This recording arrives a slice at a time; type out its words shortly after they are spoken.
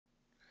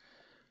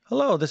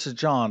Hello, this is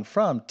John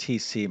from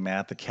TC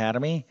Math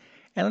Academy.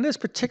 And in this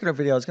particular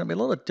video, it's going to be a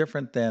little bit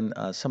different than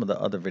some of the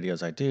other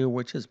videos I do,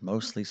 which is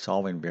mostly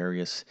solving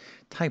various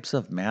types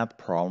of math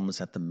problems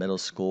at the middle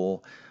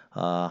school,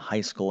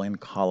 high school,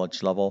 and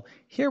college level.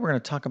 Here, we're going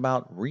to talk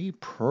about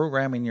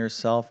reprogramming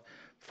yourself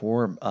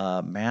for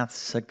math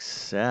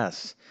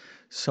success.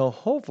 So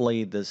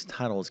hopefully this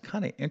title is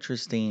kind of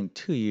interesting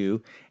to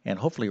you, and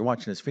hopefully you're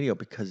watching this video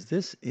because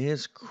this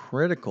is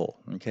critical,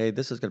 okay?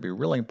 This is going to be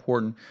really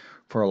important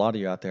for a lot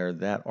of you out there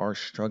that are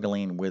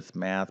struggling with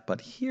math. But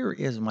here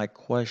is my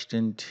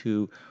question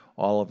to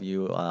all of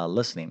you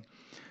listening.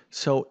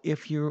 So,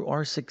 if you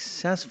are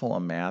successful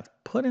in math,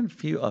 put in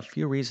a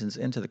few reasons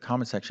into the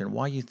comment section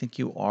why you think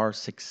you are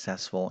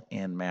successful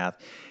in math,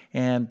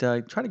 and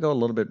try to go a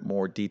little bit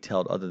more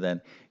detailed. Other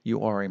than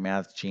you are a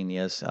math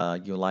genius,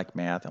 you like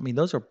math. I mean,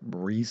 those are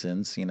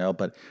reasons,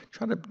 but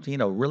try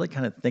to really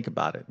kind of think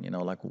about it.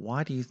 Like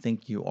why do you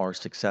think you are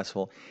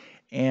successful?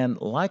 And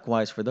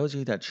likewise, for those of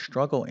you that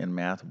struggle in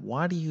math,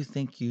 why do you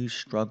think you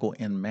struggle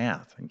in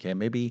math? Okay,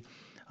 maybe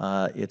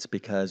it's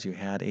because you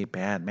had a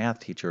bad math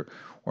teacher,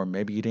 or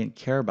maybe you didn't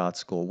care about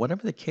school.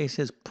 Whatever the case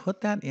is,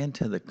 put that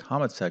into the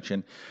comment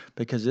section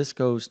because this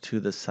goes to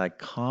the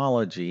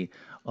psychology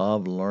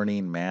of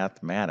learning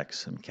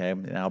mathematics. Okay,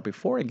 now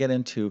before I get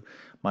into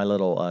my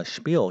little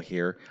spiel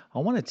here, I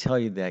want to tell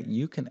you that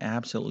you can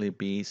absolutely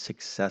be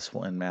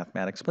successful in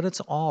mathematics, but it's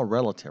all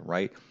relative,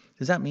 right?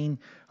 Does that mean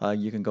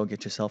you can go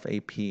get yourself a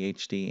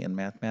PhD in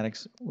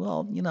mathematics?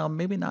 Well,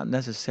 maybe not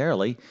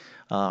necessarily.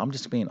 I'm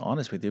just being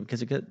honest with you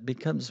because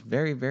becomes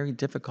very, very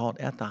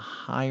difficult at the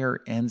higher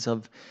ends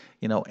of,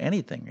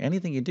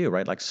 anything you do,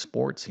 right? Like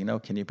sports,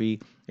 can you be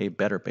a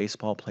better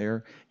baseball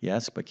player?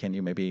 Yes, but can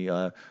you maybe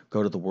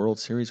go to the World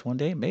Series one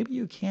day? Maybe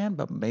you can,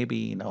 but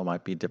maybe, it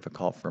might be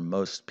difficult for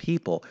most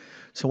people.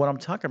 So what I'm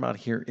talking about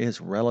here is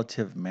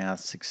relative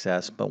math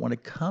success. But when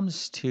it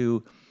comes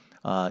to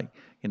uh,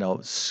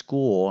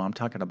 school, I'm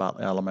talking about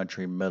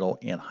elementary, middle,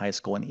 and high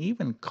school, and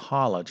even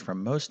college. For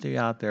most of you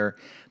out there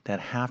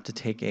that have to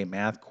take a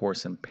math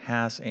course and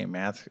pass a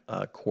math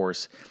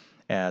course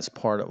as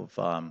part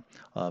of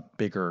a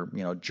bigger,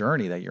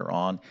 journey that you're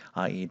on,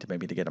 i.e., to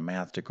maybe to get a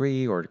math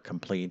degree or to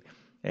complete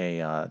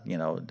a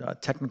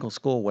technical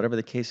school, whatever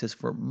the case is.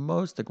 For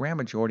most, the grand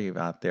majority of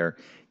out there,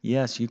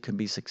 yes, you can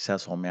be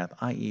successful in math,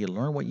 i.e.,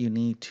 learn what you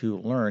need to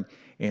learn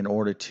in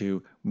order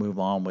to move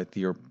on with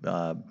your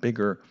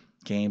bigger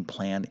game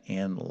plan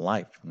in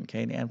life.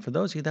 Okay, and for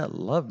those of you that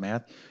love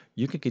math,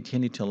 you can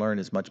continue to learn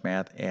as much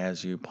math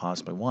as you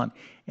possibly want.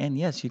 And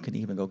yes, you can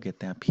even go get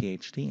that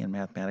PhD in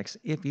mathematics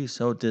if you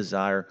so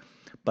desire.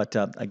 But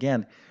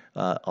again,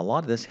 a lot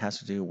of this has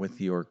to do with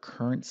your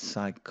current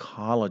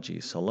psychology.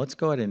 So let's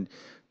go ahead and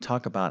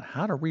talk about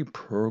how to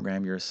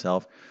reprogram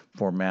yourself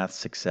for math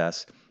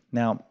success.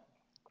 Now,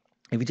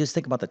 if you just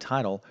think about the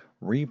title,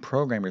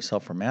 reprogram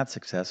yourself for math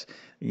success,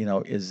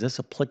 is this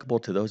applicable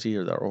to those of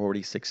you that are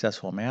already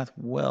successful in math?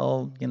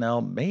 Well,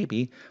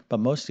 maybe, but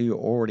most of you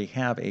already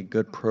have a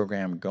good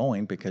program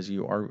going because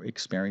you are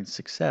experiencing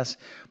success.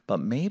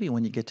 But maybe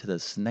when you get to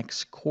this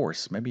next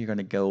course, maybe you're going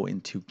to go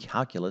into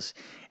calculus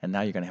and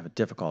now you're going to have a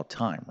difficult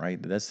time,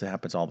 right? This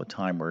happens all the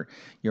time where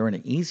you're in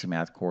an easy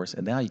math course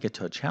and now you get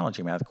to a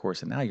challenging math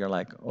course and now you're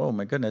like, oh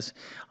my goodness,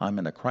 I'm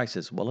in a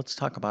crisis. Well, let's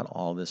talk about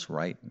all this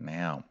right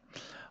now.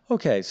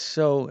 Okay,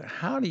 so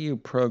how do you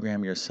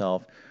program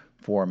yourself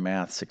for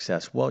math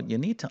success? Well, you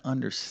need to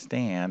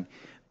understand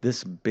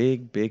this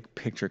big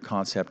picture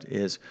concept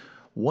is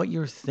how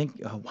you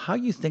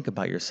think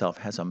about yourself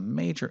has a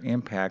major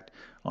impact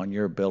on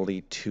your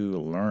ability to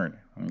learn.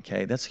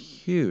 Okay, that's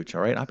huge.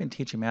 All right, I've been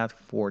teaching math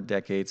for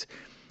decades,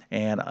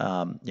 and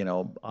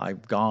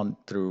I've gone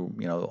through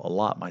a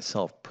lot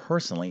myself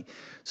personally.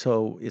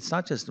 So it's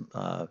not just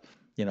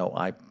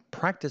I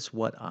practice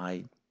what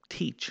I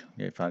teach.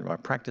 If I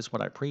practice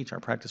what I preach, I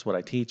practice what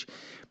I teach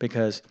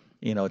because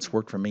it's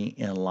worked for me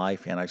in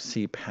life and I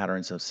see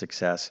patterns of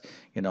success,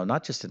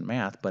 not just in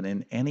math, but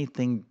in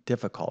anything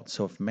difficult.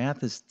 So if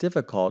math is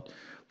difficult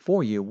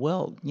for you,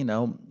 well,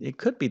 it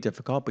could be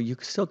difficult, but you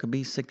still could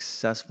be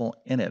successful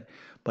in it.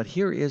 But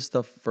here is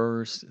the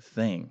first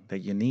thing that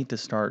you need to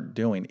start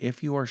doing.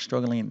 If you are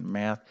struggling in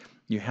math,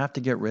 you have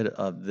to get rid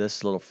of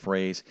this little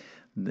phrase,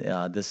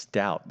 this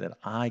doubt that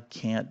I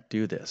can't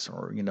do this,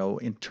 or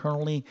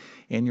internally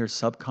in your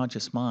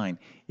subconscious mind,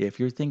 if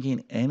you're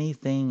thinking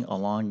anything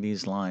along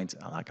these lines,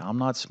 like I'm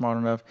not smart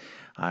enough,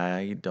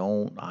 I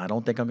don't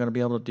think I'm going to be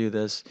able to do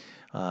this.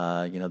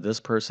 This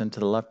person to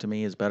the left of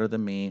me is better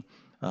than me.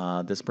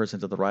 This person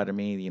to the right of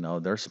me,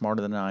 they're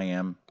smarter than I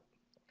am.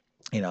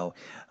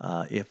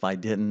 If I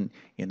didn't,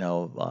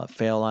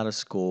 fail out of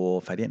school,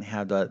 if I didn't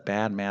have that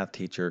bad math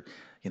teacher,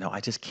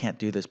 I just can't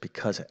do this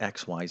because of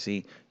X, Y,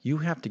 Z. You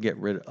have to get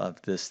rid of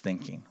this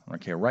thinking.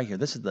 Okay, right here.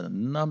 This is the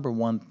number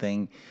one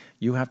thing.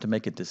 You have to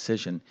make a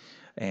decision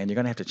and you're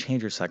going to have to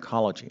change your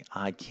psychology.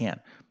 I can't.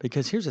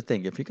 Because here's the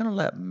thing, if you're going to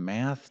let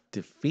math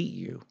defeat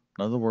you,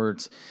 in other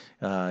words,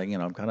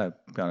 I'm kind of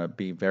going to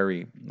be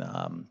very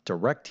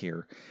direct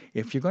here.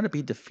 If you're going to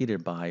be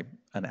defeated by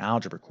an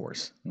algebra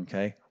course,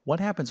 okay? What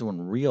happens when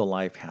real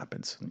life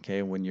happens,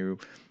 okay? When you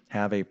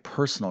have a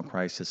personal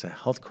crisis, a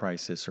health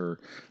crisis, or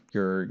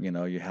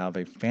you have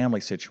a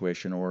family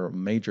situation or a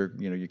major,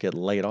 you get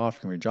laid off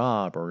from your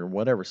job or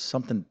whatever,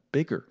 something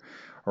bigger,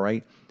 all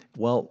right?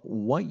 Well,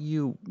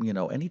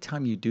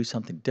 anytime you do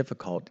something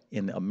difficult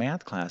in a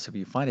math class, if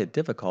you find it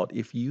difficult,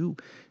 if you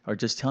are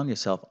just telling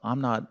yourself,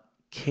 I'm not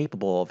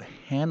capable of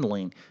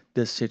handling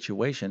this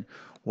situation,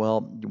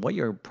 well, what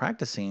you're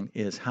practicing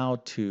is how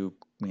to,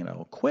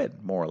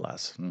 quit more or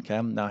less. Okay.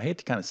 Now, I hate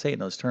to kind of say it in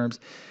those terms,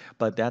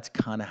 but that's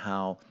kind of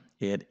how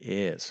it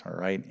is. All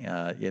right.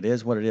 It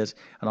is what it is.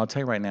 And I'll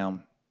tell you right now,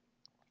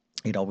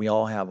 we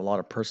all have a lot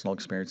of personal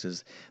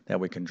experiences that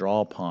we can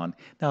draw upon.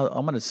 Now,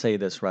 I'm going to say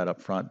this right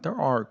up front. There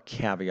are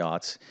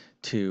caveats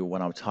to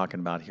what I'm talking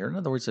about here. In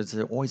other words, there's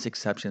always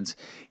exceptions.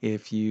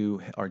 If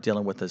you are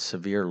dealing with a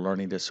severe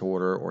learning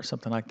disorder or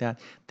something like that,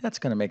 that's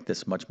going to make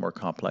this much more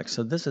complex.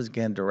 So this is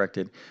again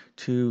directed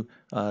to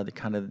the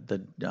kind of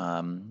the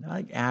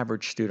like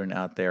average student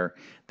out there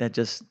that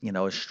just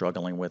is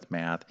struggling with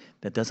math,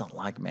 that doesn't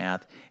like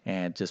math,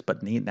 and just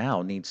but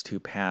now needs to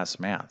pass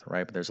math,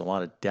 right? But there's a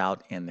lot of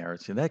doubt in there.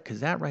 So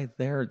because that right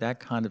there, that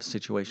kind of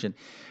situation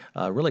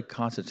really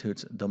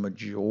constitutes the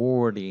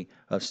majority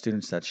of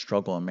students that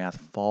struggle in math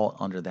fall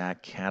under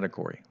that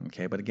category.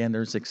 Okay, but again,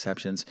 there's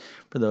exceptions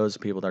for those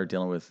people that are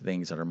dealing with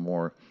things that are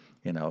more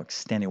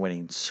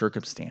extenuating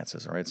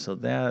circumstances. All right, so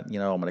that I'm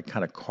going to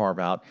kind of carve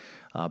out,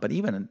 but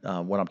even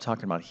what I'm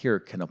talking about here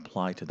can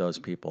apply to those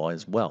people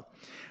as well.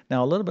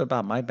 Now, a little bit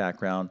about my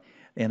background.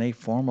 In a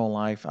formal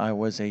life, I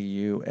was a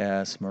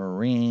U.S.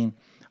 Marine.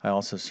 I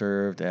also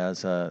served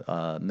as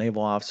a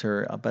naval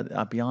officer,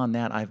 but beyond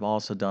that, I've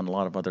also done a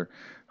lot of other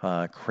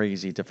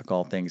crazy,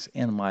 difficult things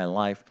in my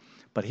life.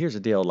 But here's the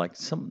deal: like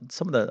some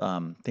of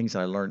the things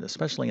that I learned,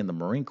 especially in the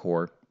Marine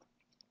Corps,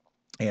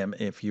 and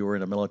if you were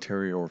in the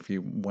military or if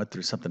you went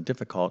through something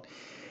difficult,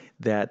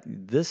 that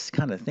this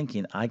kind of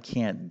thinking, I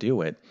can't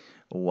do it,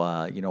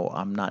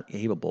 I'm not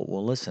capable.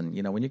 Well, listen,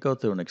 when you go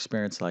through an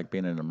experience like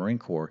being in the Marine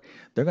Corps,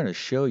 they're going to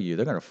show you,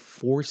 they're going to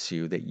force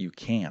you that you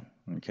can.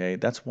 Okay.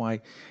 That's why,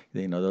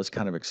 those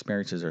kind of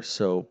experiences are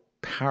so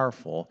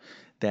powerful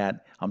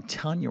that I'm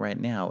telling you right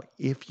now,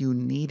 if you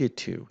needed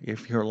to,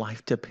 if your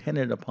life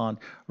depended upon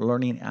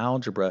learning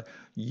algebra,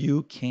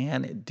 you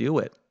can do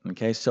it.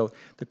 Okay. So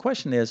the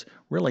question is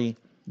really,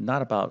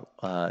 not about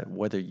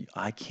whether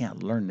I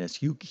can't learn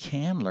this. You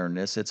can learn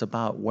this. It's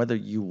about whether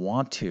you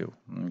want to.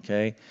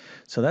 Okay.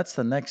 So that's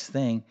the next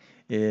thing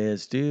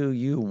is do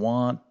you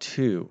want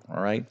to?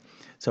 All right.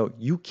 So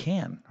you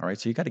can. All right.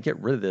 So you got to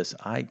get rid of this.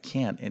 I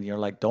can't. And you're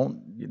like,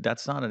 don't,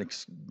 that's not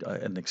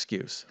an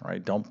excuse. All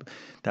right.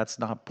 That's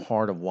not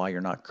part of why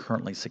you're not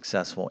currently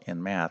successful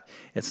in math.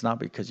 It's not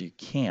because you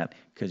can't,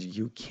 because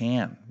you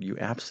can. You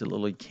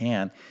absolutely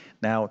can.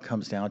 Now it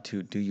comes down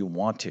to do you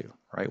want to?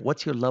 Right?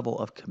 What's your level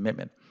of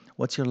commitment?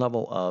 What's your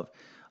level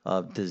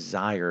of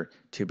desire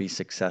to be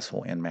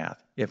successful in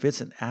math? If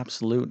it's an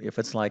absolute, if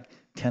it's like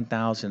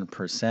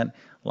 10,000%,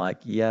 like,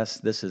 yes,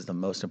 this is the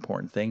most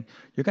important thing,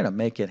 you're going to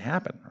make it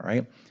happen,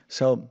 right?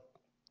 So,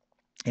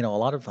 a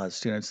lot of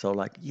students, they're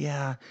like,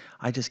 yeah,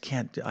 I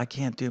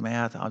can't do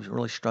math. I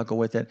really struggle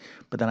with it.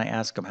 But then I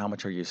ask them, how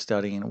much are you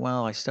studying?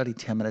 Well, I study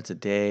 10 minutes a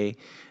day.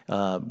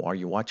 Are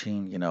you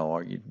watching,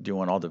 are you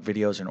doing all the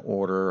videos in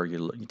order? Are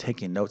you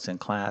taking notes in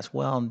class?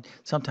 Well,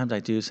 sometimes I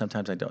do,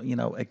 sometimes I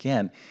don't.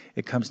 Again,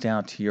 it comes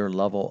down to your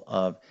level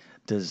of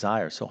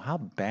desire. So how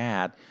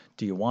bad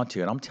do you want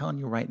to? And I'm telling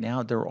you right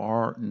now, there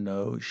are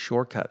no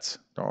shortcuts.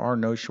 There are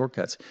no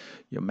shortcuts.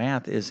 Your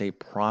math is a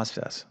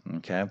process,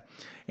 okay?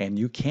 And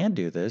you can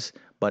do this,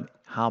 but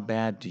how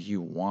bad do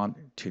you want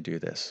to do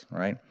this,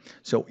 right?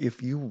 So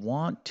if you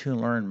want to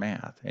learn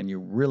math and you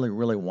really,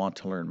 really want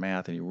to learn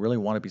math and you really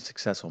want to be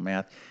successful in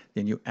math,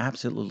 then you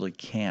absolutely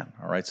can,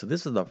 all right? So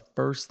this is the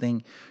first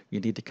thing you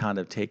need to kind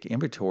of take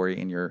inventory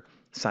in your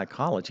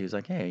psychology. Is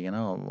like, hey,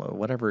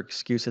 whatever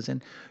excuses,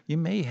 and you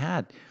may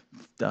had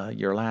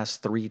your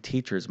last three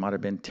teachers might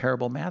have been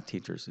terrible math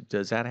teachers.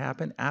 Does that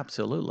happen?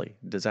 Absolutely.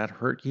 Does that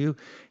hurt you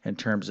in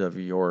terms of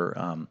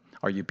your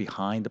are you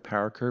behind the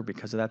power curve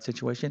because of that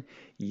situation?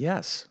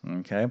 Yes.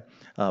 Okay.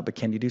 But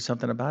can you do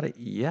something about it?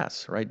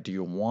 Yes. Right. Do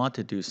you want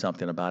to do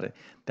something about it?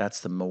 That's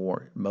the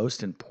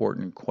most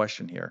important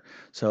question here.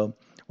 So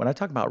when I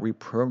talk about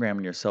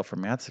reprogramming yourself for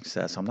math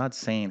success, I'm not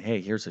saying,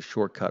 hey, here's a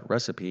shortcut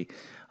recipe,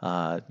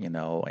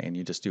 and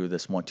you just do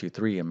this 1, 2,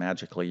 3, and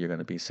magically you're going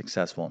to be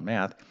successful in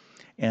math.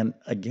 And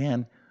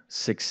again,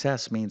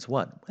 success means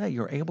what? Well,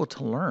 you're able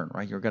to learn,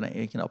 right? You're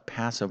going to,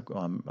 pass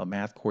a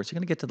math course. You're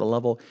going to get to the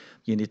level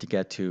you need to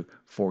get to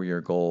for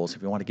your goals.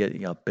 If you want to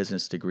get a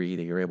business degree,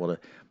 that you're able to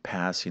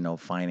pass,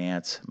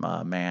 finance,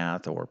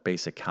 math, or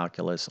basic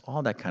calculus,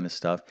 all that kind of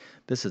stuff.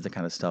 This is the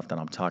kind of stuff that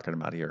I'm talking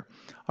about here.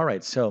 All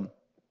right, so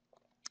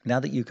now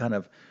that you kind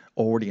of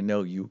already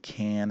know you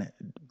can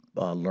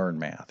learn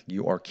math,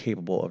 you are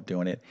capable of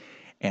doing it.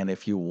 And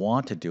if you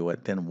want to do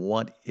it, then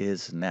what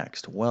is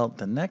next? Well,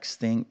 the next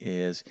thing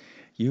is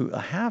you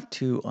have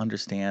to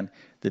understand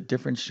the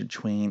difference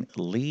between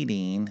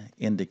leading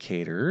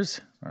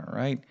indicators, all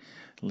right,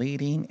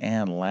 leading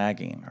and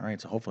lagging. All right,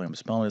 so hopefully I'm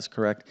spelling this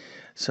correct.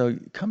 So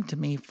come to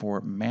me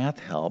for math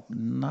help,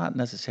 not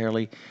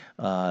necessarily,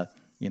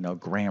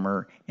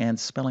 grammar and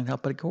spelling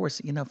help. But of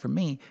course, for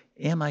me,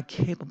 am I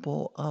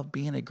capable of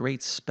being a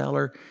great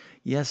speller?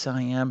 Yes,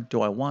 I am.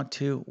 Do I want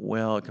to?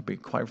 Well, it could be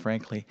quite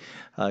frankly,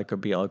 I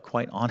could be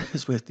quite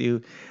honest with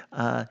you.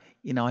 Uh,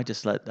 I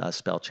just let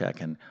spell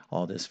check and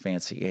all this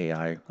fancy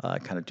AI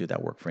kind of do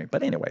that work for me.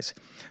 But anyways,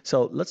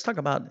 so let's talk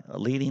about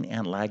leading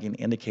and lagging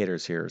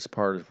indicators here as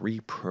part of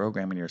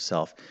reprogramming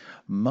yourself.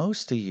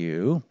 Most of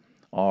you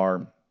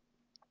are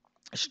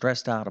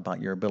stressed out about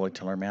your ability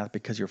to learn math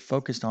because you're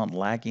focused on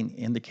lagging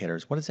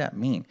indicators. What does that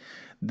mean?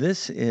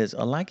 This is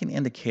a lagging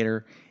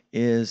indicator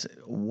is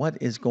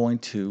what is going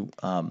to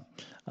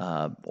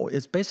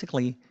it's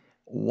basically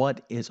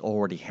what is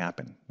already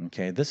happened.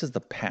 Okay, this is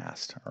the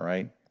past. All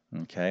right.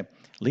 Okay,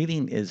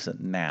 leading is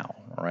now.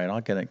 All right,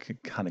 I'll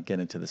kind of get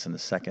into this in a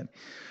second.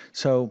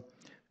 So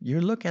you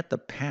look at the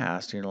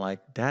past, you're like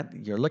that,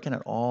 you're looking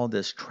at all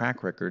this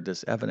track record,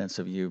 this evidence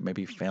of you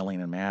maybe failing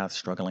in math,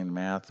 struggling in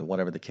math, or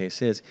whatever the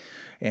case is,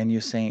 and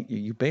you're saying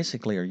you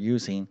basically are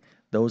using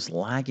those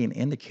lagging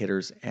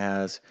indicators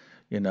as,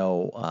 pretty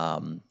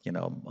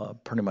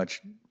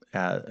much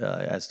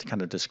as to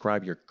kind of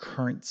describe your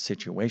current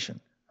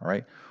situation. All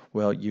right.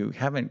 Well, you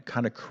haven't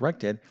kind of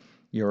corrected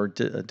your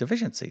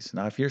deficiencies.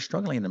 Now, if you're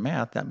struggling in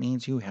math, that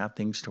means you have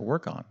things to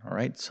work on. All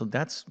right. So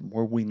that's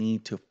where we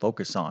need to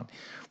focus on.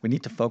 We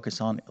need to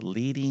focus on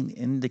leading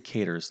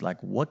indicators,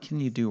 like what can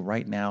you do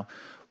right now?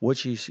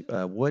 What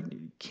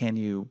can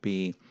you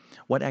be?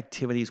 What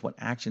activities, what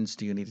actions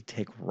do you need to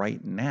take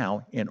right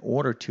now in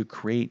order to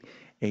create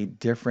a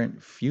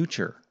different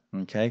future?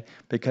 Okay,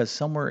 because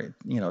somewhere,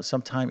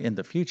 sometime in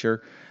the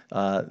future,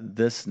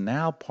 this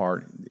now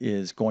part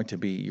is going to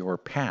be your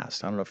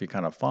past. I don't know if you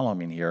kind of follow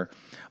me here,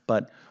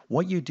 but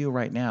what you do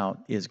right now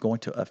is going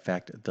to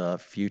affect the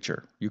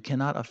future. You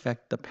cannot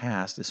affect the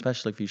past,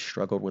 especially if you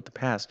struggled with the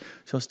past.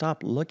 So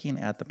stop looking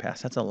at the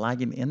past. That's a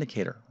lagging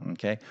indicator.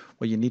 Okay.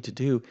 What you need to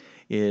do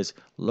is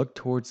look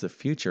towards the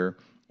future.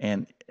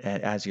 And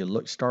as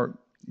you start,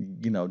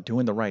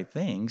 doing the right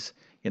things,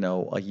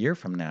 a year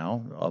from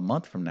now, a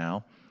month from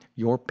now,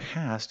 your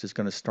past is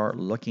going to start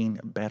looking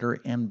better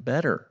and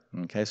better.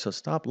 Okay. So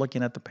stop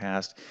looking at the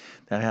past.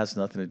 That has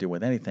nothing to do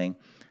with anything.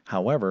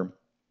 However,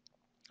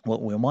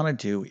 what we want to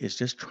do is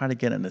just try to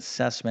get an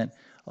assessment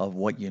of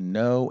what you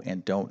know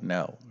and don't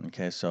know.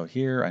 Okay, so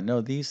here I know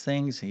these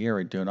things, here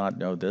I do not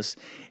know this.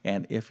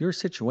 And if your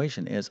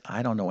situation is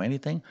I don't know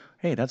anything,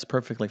 hey, that's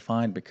perfectly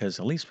fine because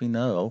at least we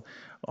know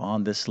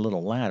on this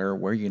little ladder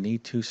where you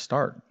need to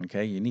start.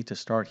 Okay, you need to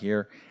start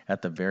here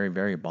at the very,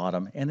 very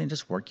bottom and then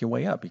just work your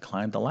way up. You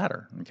climb the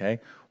ladder. Okay,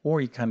 or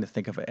you kind of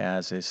think of it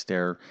as a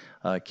stair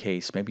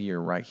case. Maybe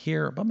you're right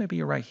here, but maybe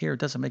you're right here. It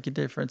doesn't make a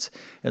difference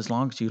as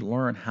long as you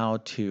learn how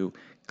to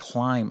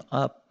climb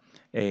up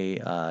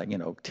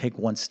take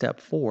one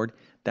step forward.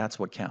 That's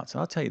what counts.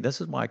 And I'll tell you,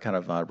 this is why I kind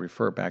of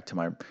refer back to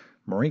my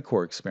Marine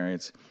Corps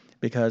experience,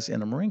 because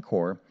in the Marine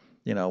Corps,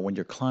 when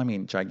you're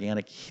climbing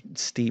gigantic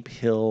steep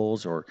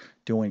hills or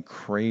doing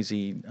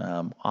crazy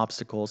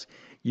obstacles,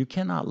 you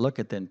cannot look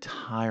at the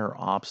entire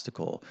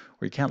obstacle,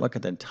 or you can't look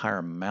at the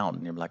entire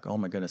mountain. You're like, oh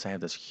my goodness, I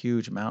have this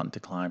huge mountain to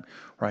climb,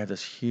 or I have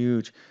this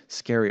huge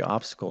scary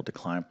obstacle to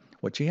climb.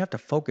 What you have to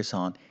focus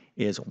on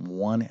is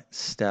one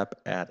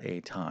step at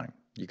a time.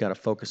 You got to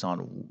focus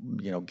on,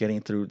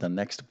 getting through the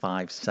next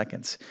 5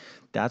 seconds.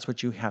 That's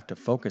what you have to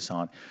focus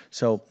on.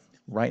 So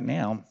right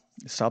now,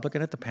 stop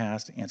looking at the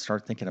past and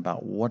start thinking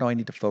about what do I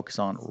need to focus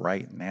on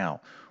right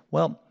now?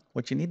 Well,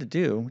 what you need to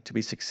do to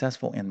be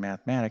successful in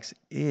mathematics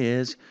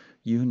is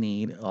you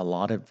need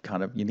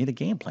you need a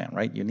game plan,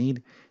 right? You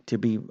need to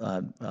be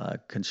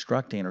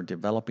constructing or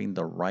developing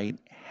the right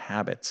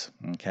habits.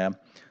 Okay.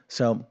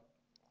 So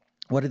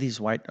what are these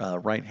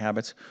right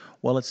habits?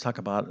 Well, let's talk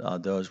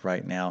about those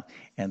right now.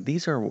 And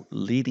these are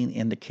leading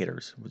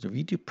indicators. If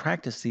you do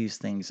practice these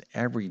things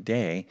every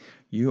day,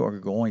 you are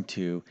going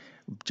to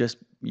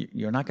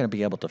you're not going to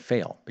be able to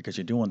fail because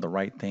you're doing the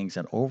right things.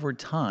 And over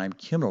time,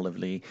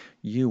 cumulatively,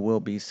 you will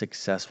be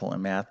successful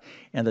in math.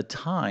 And the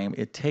time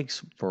it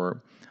takes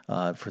for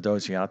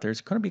those of you out there,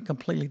 it's going to be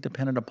completely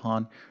dependent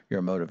upon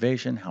your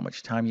motivation, how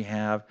much time you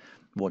have,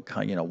 what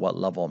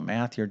level of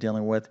math you're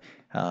dealing with,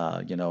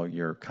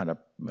 your kind of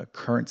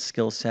current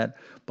skill set.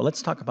 But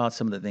let's talk about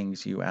some of the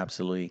things you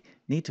absolutely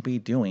need to be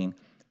doing,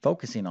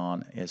 focusing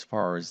on as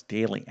far as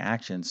daily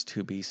actions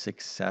to be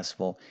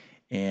successful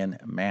in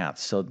math.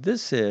 So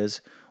this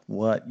is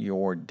what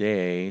your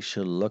day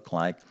should look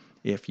like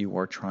if you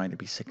are trying to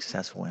be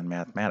successful in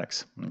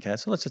mathematics. Okay,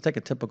 so let's just take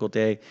a typical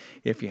day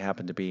if you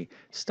happen to be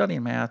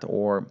studying math,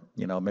 or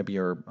maybe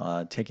you're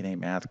taking a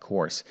math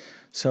course.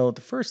 So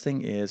the first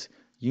thing is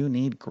you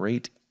need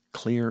great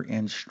clear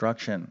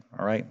instruction.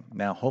 All right.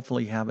 Now,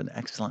 hopefully, you have an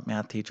excellent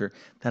math teacher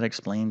that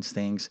explains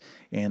things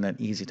in an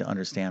easy to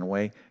understand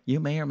way. You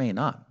may or may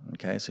not.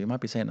 Okay. So you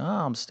might be saying, oh,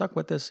 I'm stuck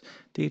with this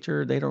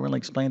teacher. They don't really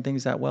explain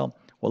things that well.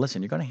 Well,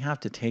 listen, you're going to have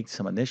to take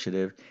some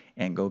initiative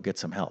and go get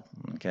some help.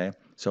 Okay.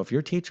 So if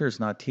your teacher is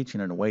not teaching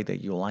in a way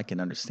that you like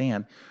and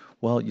understand,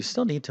 Well, you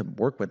still need to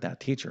work with that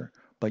teacher,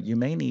 but you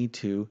may need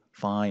to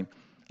find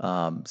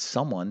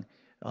someone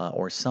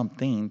or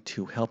something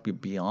to help you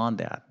beyond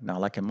that. Now,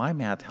 like in my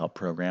math help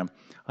program,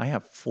 I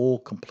have full,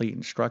 complete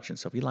instruction.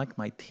 So if you like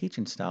my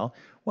teaching style,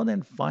 well,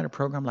 then find a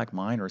program like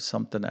mine or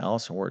something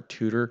else or a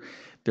tutor.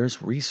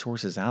 There's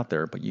resources out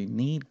there, but you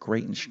need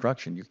great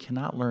instruction. You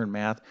cannot learn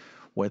math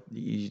with,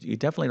 you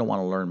definitely don't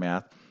want to learn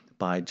math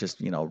by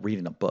just,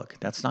 reading a book.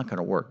 That's not going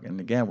to work. And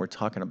again, we're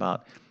talking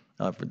about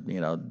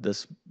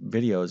this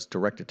video is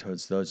directed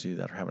towards those of you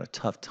that are having a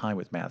tough time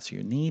with math. So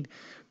you need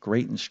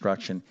great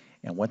instruction.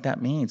 And what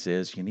that means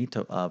is you need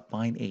to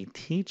find a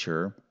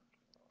teacher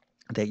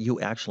that you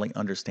actually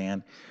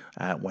understand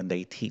when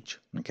they teach.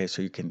 Okay,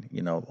 so you can,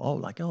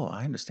 oh,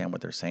 I understand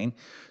what they're saying.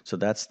 So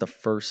that's the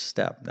first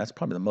step. That's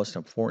probably the most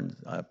important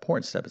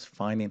step is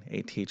finding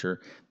a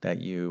teacher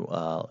that you,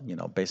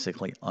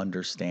 basically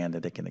understand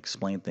that they can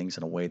explain things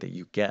in a way that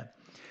you get.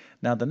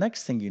 Now, the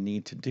next thing you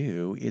need to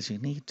do is you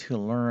need to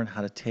learn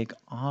how to take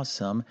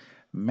awesome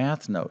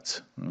math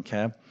notes.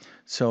 Okay.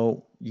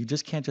 So you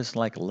just can't just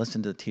like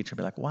listen to the teacher and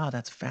be like, wow,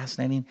 that's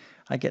fascinating.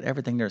 I get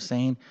everything they're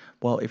saying.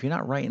 Well, if you're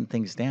not writing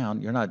things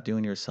down, you're not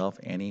doing yourself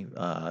any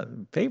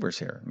favors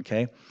here.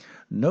 Okay.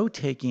 Note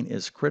taking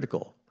is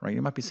critical. Right,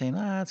 you might be saying,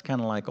 it's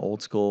kind of like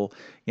old school.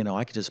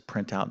 I could just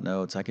print out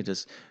notes. I could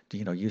just,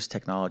 use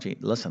technology.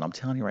 Listen, I'm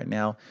telling you right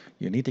now,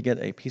 you need to get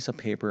a piece of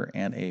paper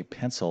and a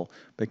pencil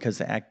because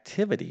the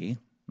activity,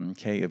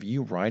 okay, of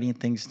you writing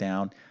things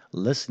down,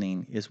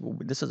 listening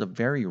this is a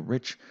very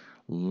rich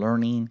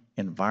learning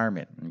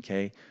environment,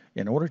 okay?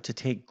 In order to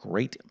take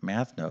great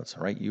math notes,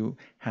 right, you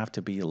have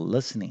to be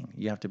listening,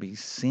 you have to be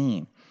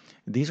seeing.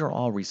 These are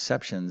all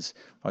receptions,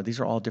 or these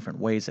are all different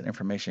ways that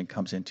information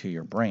comes into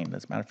your brain.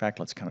 As a matter of fact,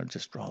 let's kind of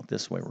just draw it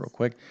this way real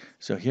quick.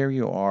 So here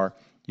you are,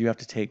 you have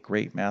to take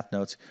great math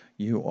notes.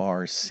 You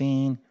are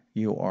seeing,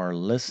 you are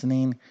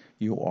listening,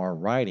 you are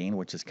writing,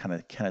 which is kind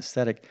of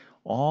kinesthetic.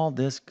 All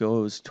this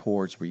goes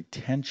towards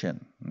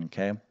retention.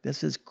 Okay.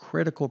 This is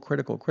critical,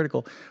 critical,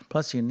 critical.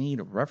 Plus, you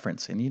need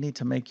reference and you need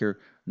to make your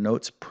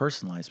notes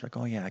personalized. Like,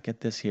 oh, yeah, I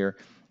get this here.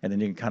 And then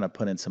you can kind of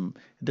put in some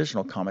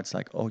additional comments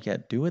like, oh, yeah,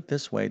 do it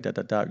this way. Da,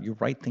 da, da. You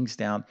write things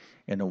down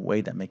in a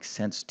way that makes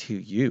sense to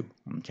you.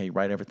 Okay. You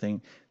write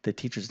everything the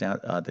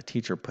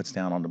teacher puts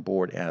down on the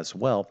board as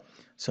well.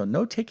 So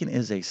note taking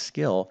is a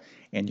skill,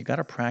 and you got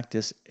to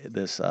practice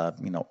this,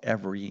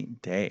 every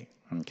day.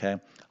 Okay.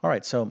 All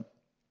right. So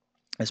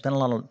I spend a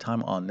lot of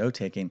time on note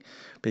taking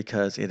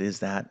because it is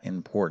that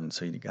important.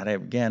 So you got to,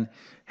 again,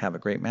 have a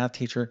great math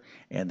teacher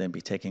and then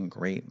be taking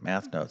great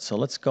math notes. So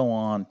let's go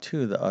on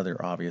to the other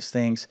obvious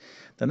things.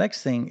 The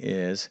next thing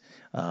is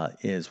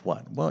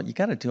what? Well, you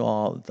got to do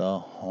all the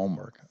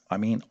homework. I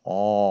mean,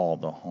 all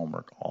the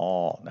homework,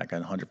 all that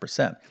kind of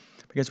 100%.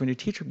 Because when your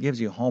teacher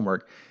gives you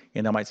homework,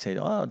 might say,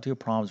 oh, do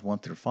problems 1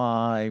 through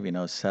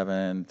 5,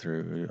 7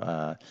 through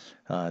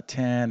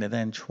 10, and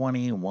then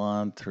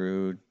 21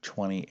 through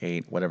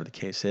 28, whatever the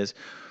case is.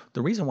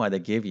 The reason why they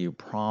give you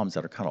problems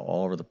that are kind of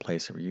all over the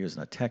place if you're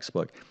using a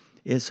textbook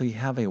is so you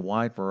have a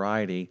wide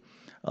variety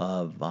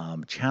of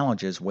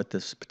challenges with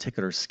this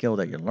particular skill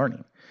that you're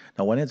learning.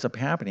 Now, what ends up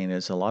happening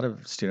is a lot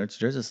of students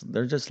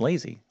they're just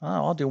lazy. Oh,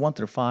 I'll do 1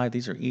 through 5;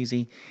 these are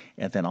easy,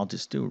 and then I'll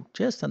just do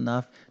just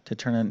enough to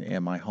turn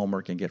in my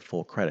homework and get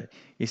full credit.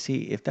 You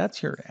see, if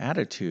that's your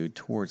attitude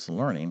towards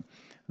learning,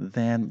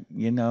 then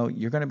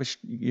you're going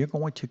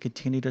to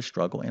continue to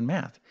struggle in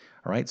math.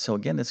 All right. So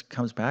again, this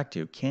comes back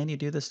to, can you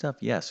do this stuff?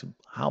 Yes.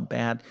 How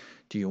bad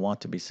do you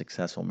want to be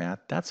successful in math?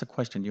 That's a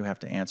question you have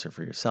to answer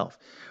for yourself.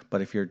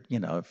 But if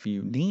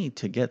you need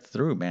to get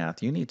through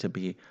math, you need to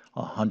be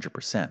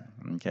 100%.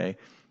 Okay.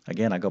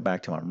 Again, I go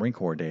back to my Marine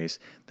Corps days.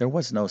 There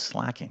was no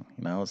slacking.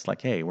 It's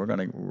like, hey, we're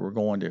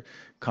going to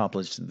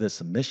accomplish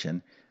this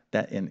mission.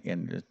 That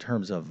in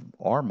terms of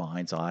our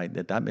mind's eye,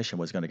 that mission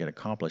was going to get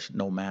accomplished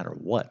no matter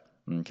what.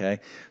 Okay.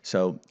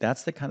 So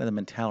that's the kind of the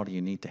mentality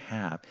you need to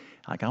have.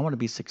 Like, I want to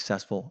be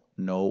successful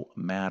no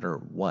matter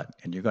what.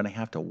 And you're going to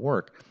have to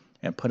work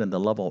and put in the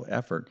level of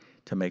effort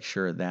to make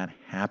sure that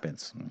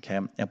happens. Okay.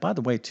 And by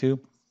the way, too,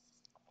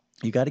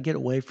 you got to get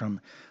away from,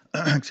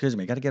 excuse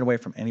me, you got to get away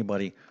from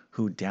anybody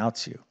who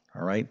doubts you.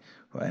 All right.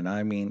 And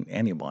I mean,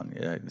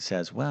 anyone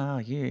says,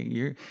 well,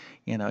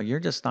 you're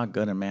just not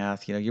good in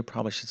math. You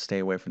probably should stay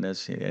away from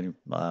this. And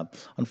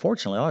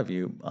unfortunately, a lot of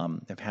you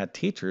have had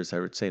teachers that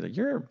would say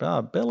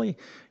that Billy,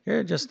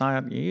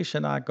 you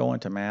should not go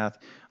into math.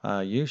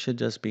 You should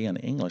just be an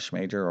English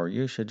major, or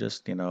you should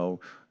just,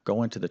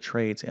 go into the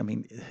trades. I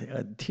mean,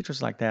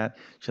 teachers like that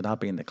should not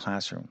be in the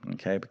classroom,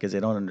 okay? Because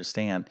they don't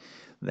understand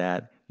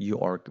that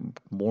you are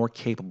more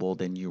capable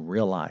than you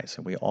realize.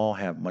 We all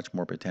have much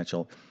more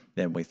potential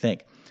than we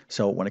think.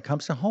 So when it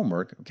comes to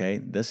homework, okay,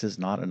 this is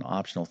not an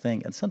optional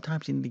thing. And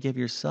sometimes you need to give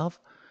yourself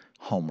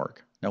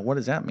homework. Now, what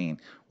does that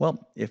mean?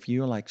 Well, if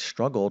you like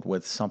struggled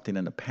with something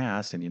in the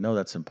past and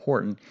that's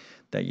important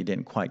that you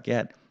didn't quite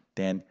get,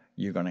 then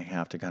you're going to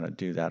have to kind of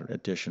do that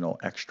additional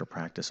extra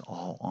practice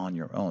all on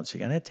your own. So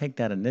you got to take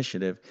that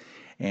initiative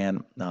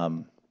and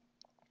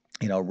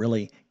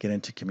really get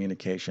into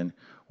communication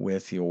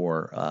with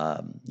your,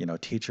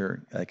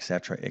 teacher, et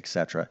cetera, et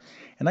cetera.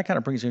 And that kind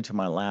of brings me to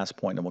my last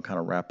point, and we'll kind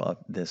of wrap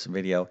up this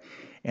video.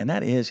 And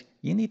that is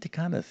you need to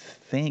kind of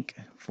think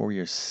for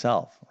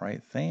yourself,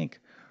 right? Think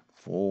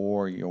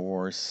for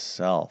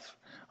yourself.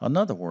 In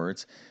other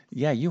words,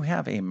 yeah, you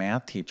have a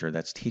math teacher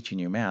that's teaching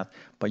you math,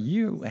 but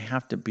you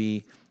have to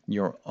be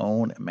your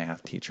own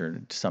math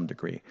teacher to some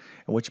degree,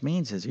 which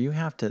means is you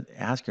have to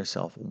ask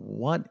yourself,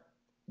 what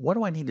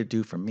do I need to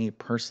do for me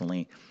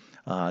personally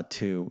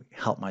to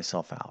help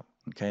myself out?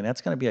 Okay, and that's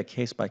going to be a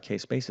case by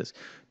case basis.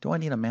 Do I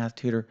need a math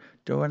tutor?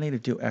 Do I need to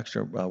do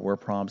extra word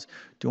problems?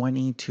 Do I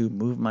need to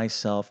move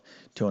myself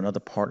to another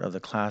part of the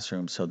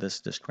classroom so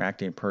this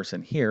distracting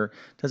person here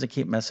doesn't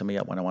keep messing me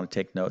up when I want to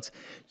take notes?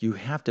 You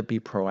have to be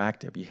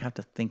proactive. You have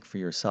to think for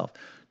yourself.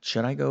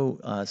 Should I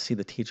go see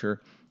the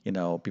teacher,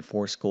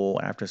 before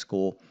school, after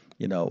school?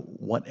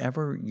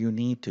 Whatever you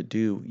need to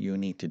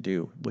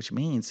do, which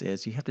means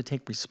is you have to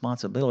take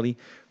responsibility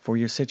for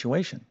your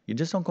situation. You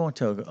just don't go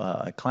into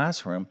a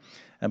classroom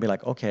and be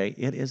like, okay,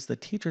 it is the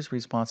teacher's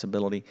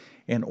responsibility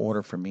in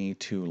order for me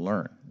to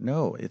learn.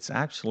 No, it's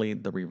actually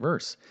the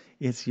reverse.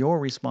 It's your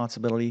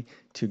responsibility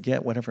to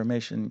get whatever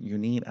information you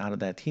need out of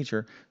that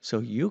teacher so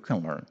you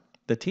can learn.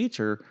 The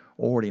teacher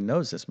already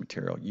knows this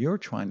material. You're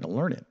trying to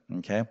learn it,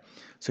 okay?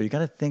 So you got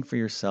to think for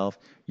yourself.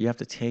 You have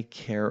to take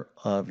care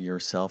of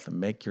yourself and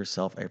make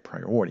yourself a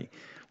priority,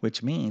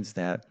 which means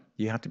that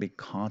you have to be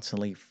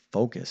constantly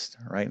focused,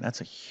 right?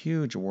 That's a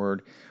huge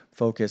word,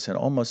 focus, and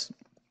almost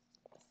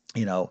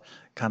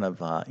kind of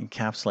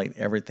encapsulate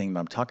everything that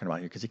I'm talking about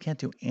here because you can't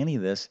do any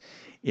of this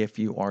if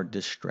you are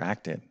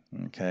distracted.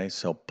 Okay,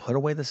 so put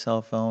away the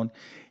cell phone.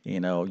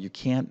 You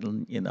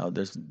can't.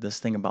 There's this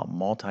thing about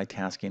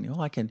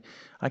multitasking.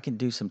 I can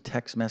do some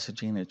text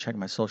messaging and check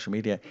my social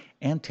media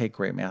and take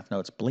great math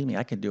notes. Believe me,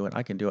 I can do it.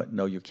 I can do it.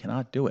 No, you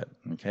cannot do it.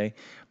 Okay,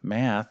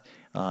 math,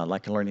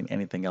 like learning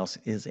anything else,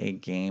 is a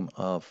game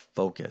of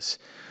focus.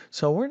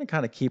 So we're going to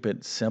kind of keep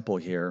it simple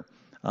here.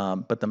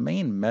 But the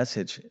main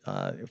message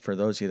for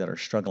those of you that are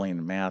struggling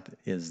in math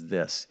is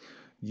this.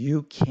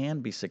 You can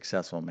be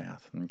successful in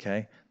math,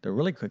 okay? That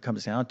really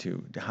comes down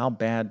to how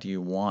bad do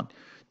you want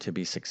to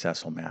be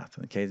successful in math,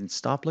 okay? And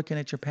stop looking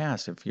at your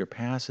past. If your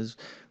past has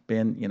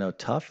been,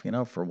 tough,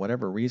 for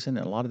whatever reason,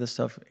 and a lot of this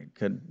stuff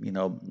could,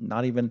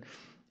 not even,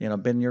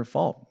 been your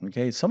fault,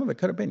 okay? Some of it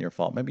could have been your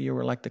fault. Maybe you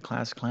were like the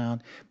class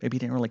clown. Maybe you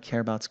didn't really care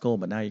about school,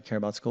 but now you care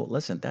about school.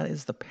 Listen, that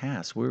is the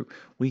past.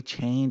 We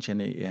change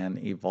and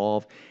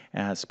evolve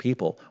as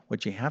people.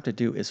 What you have to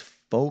do is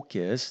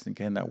focus,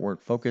 again, that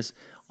word focus,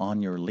 on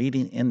your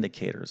leading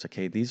indicators,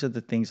 okay? These are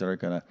the things that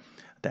are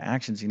the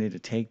actions you need to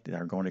take that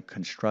are going to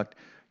construct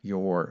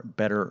your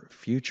better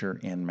future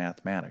in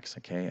mathematics,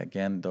 okay?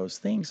 Again, those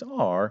things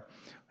are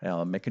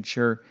making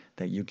sure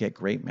that you get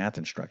great math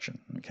instruction,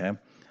 okay?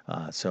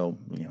 So,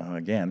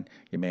 again,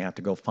 you may have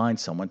to go find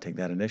someone, take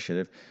that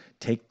initiative,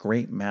 take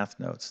great math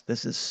notes.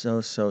 This is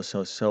so, so,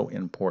 so, so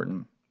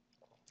important.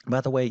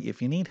 By the way,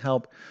 if you need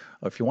help,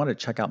 or if you want to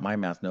check out my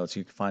math notes,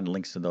 you can find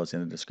links to those in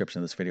the description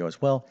of this video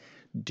as well.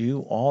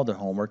 Do all the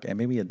homework and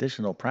maybe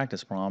additional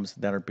practice problems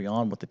that are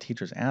beyond what the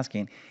teacher's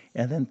asking,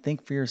 and then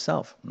think for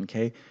yourself,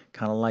 okay?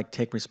 Kind of like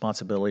take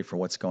responsibility for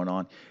what's going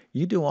on.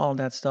 You do all of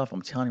that stuff,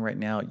 I'm telling you right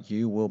now,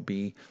 you will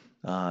be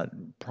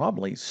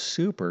probably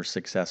super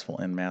successful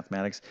in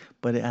mathematics,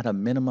 but at a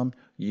minimum,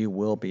 you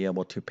will be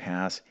able to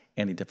pass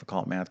any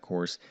difficult math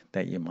course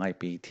that you might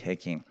be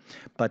taking.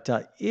 But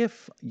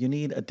if you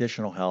need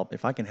additional help,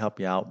 if I can help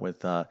you out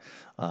with,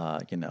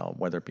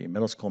 whether it be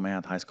middle school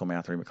math, high school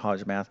math, or even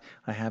college math,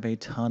 I have a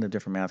ton of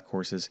different math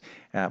courses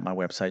at my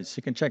website. So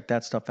you can check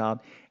that stuff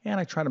out. And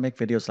I try to make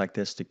videos like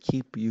this to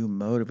keep you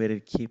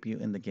motivated, keep you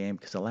in the game,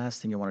 because the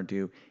last thing you want to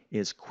do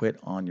is quit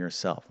on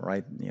yourself,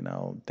 right?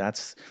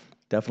 That's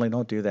definitely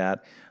don't do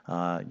that.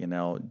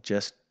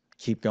 Just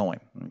keep going.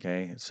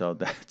 Okay. So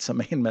that's the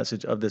main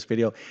message of this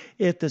video.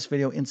 If this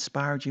video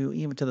inspired you,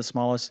 even to the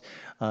smallest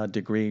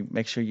degree,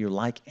 make sure you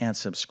like and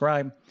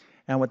subscribe.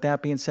 And with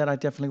that being said, I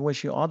definitely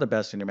wish you all the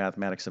best in your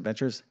mathematics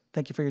adventures.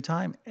 Thank you for your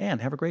time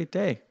and have a great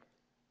day.